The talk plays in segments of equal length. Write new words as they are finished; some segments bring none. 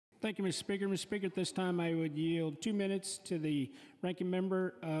Thank you, Mr. Speaker. Mr. Speaker, at this time I would yield 2 minutes to the ranking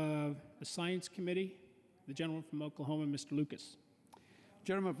member of the Science Committee, the gentleman from Oklahoma, Mr. Lucas.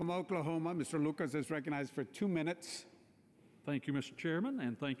 Gentleman from Oklahoma, Mr. Lucas, is recognized for 2 minutes. Thank you, Mr. Chairman,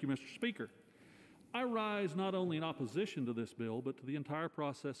 and thank you, Mr. Speaker. I rise not only in opposition to this bill, but to the entire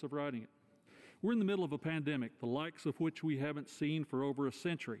process of writing it. We're in the middle of a pandemic, the likes of which we haven't seen for over a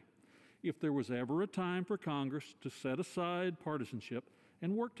century. If there was ever a time for Congress to set aside partisanship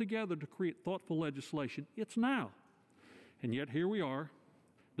and work together to create thoughtful legislation, it's now. And yet here we are,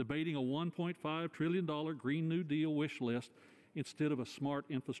 debating a $1.5 trillion Green New Deal wish list instead of a smart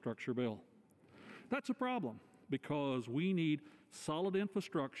infrastructure bill. That's a problem, because we need solid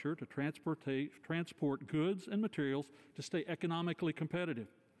infrastructure to transport goods and materials to stay economically competitive.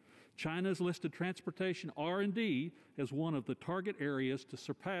 China has listed transportation R&D as one of the target areas to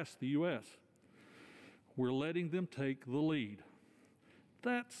surpass the U.S. We're letting them take the lead.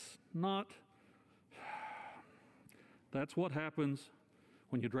 That's what happens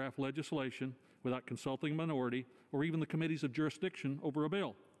when you draft legislation without consulting a minority or even the committees of jurisdiction over a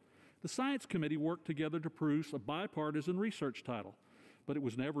bill. The Science Committee worked together to produce a bipartisan research title, but it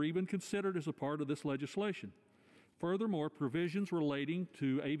was never even considered as a part of this legislation. Furthermore, provisions relating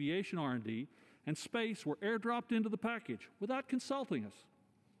to aviation R&D and space were airdropped into the package without consulting us.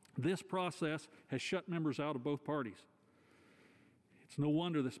 This process has shut members out of both parties. It's no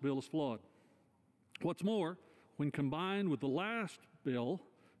wonder this bill is flawed. What's more, when combined with the last bill,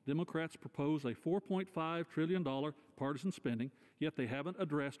 Democrats propose a $4.5 trillion partisan spending, yet they haven't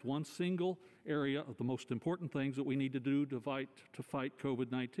addressed one single area of the most important things that we need to do to fight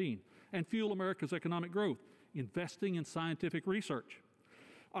COVID-19 and fuel America's economic growth, investing in scientific research.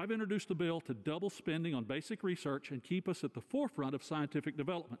 I've introduced a bill to double spending on basic research and keep us at the forefront of scientific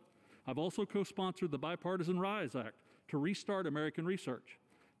development. I've also co-sponsored the Bipartisan RISE Act to restart American research.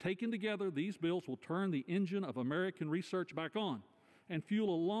 Taken together, these bills will turn the engine of American research back on and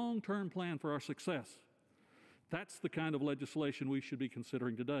fuel a long-term plan for our success. That's the kind of legislation we should be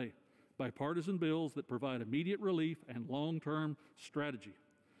considering today. Bipartisan bills that provide immediate relief and long-term strategy.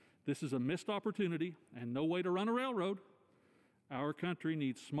 This is a missed opportunity and no way to run a railroad. Our country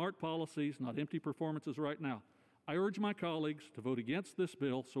needs smart policies, not empty performances right now. I urge my colleagues to vote against this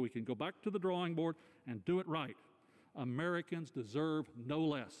bill so we can go back to the drawing board and do it right. Americans deserve no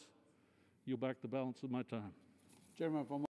less. Yield back the balance of my time. Gentleman from